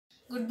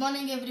Good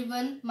morning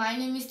everyone. My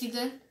name is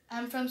Digant. I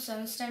am from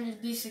 7th standard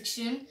B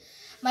section.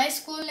 My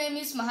school name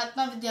is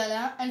Mahatma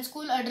Vidyalaya and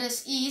school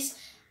address is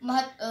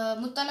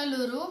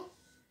Muttanaluru,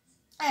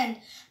 and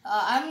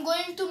I am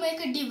going to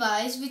make a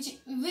device which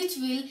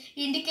will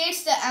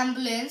indicates the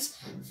ambulance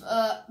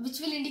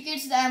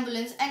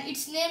and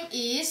its name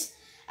is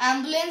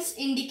ambulance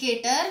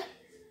indicator.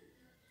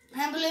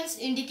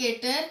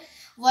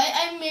 Why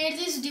I made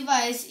this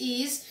device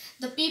is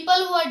the people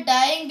who are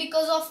dying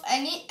because of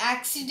any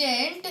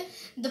accident,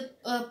 the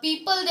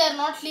people, they are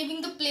not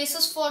leaving the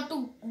places for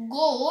to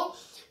go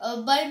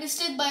by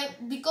mistake,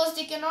 because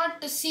they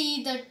cannot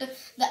see that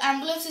the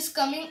ambulance is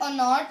coming or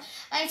not.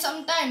 And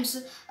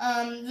sometimes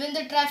when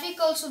the traffic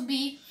also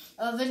be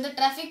when the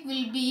traffic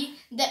will be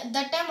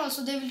that time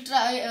also they will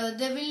try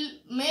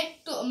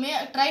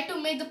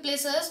to make the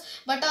places,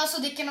 but also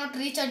they cannot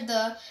reach at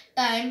the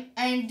time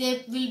and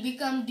they will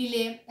become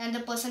delay and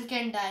the person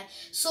can die.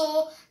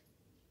 So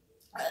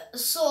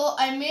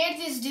I made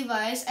this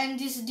device, and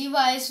this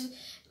device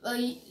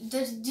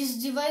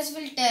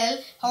will tell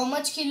how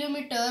much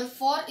kilometer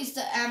far is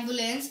the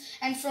ambulance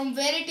and from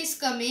where it is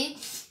coming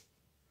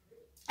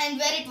and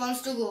where it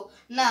wants to go.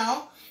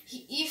 Now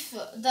if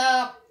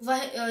the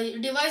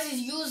device is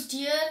used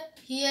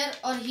here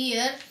or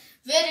here,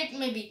 where it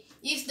may be,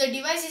 if the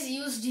device is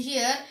used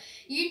here,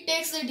 it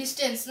takes the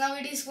distance. Now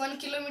it is 1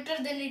 kilometer,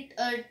 then it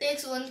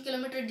takes 1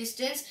 kilometer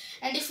distance,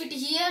 and if it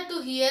here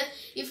to here,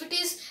 if it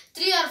is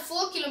 3 or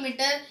 4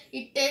 kilometer,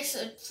 it takes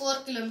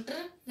 4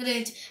 kilometer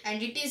range,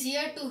 and it is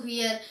here to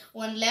here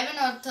 11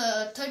 or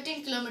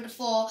 13 kilometer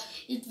for,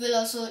 it will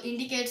also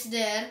indicates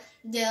there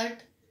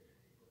that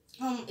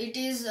it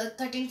is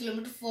 13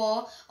 kilometer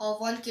for or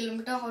 1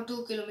 kilometer or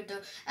 2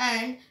 kilometer.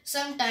 And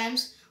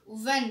sometimes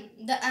when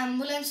the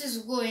ambulance is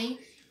going,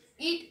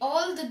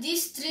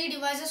 these three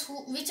devices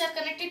which are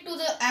connected to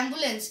the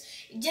ambulance,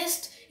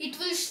 just it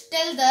will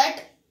tell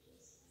that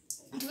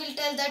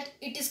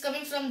it is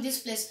coming from this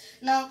place.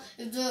 Now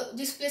if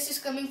this place is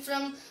coming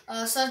from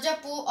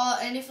Sarjapur or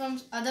any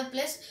from other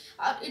place,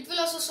 it will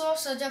also show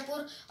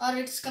Sarjapur, or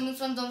it is coming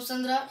from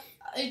Damsandra,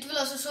 it will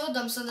also show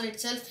Damsandra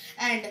itself.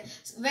 And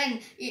when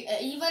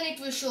even it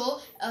will show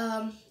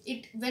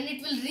when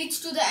it will reach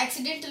to the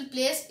accidental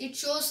place, it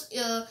shows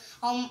the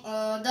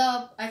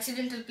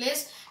accidental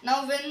place.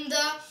 Now when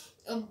the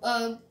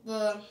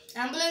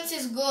ambulance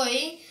is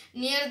going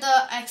near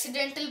the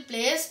accidental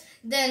place,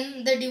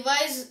 then the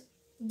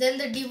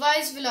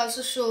device will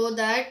also show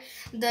that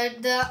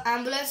the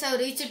ambulance have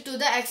reached to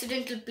the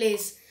accidental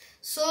place.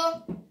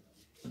 So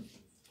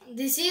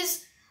this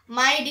is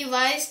my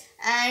device,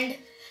 and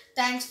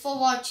thanks for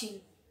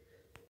watching.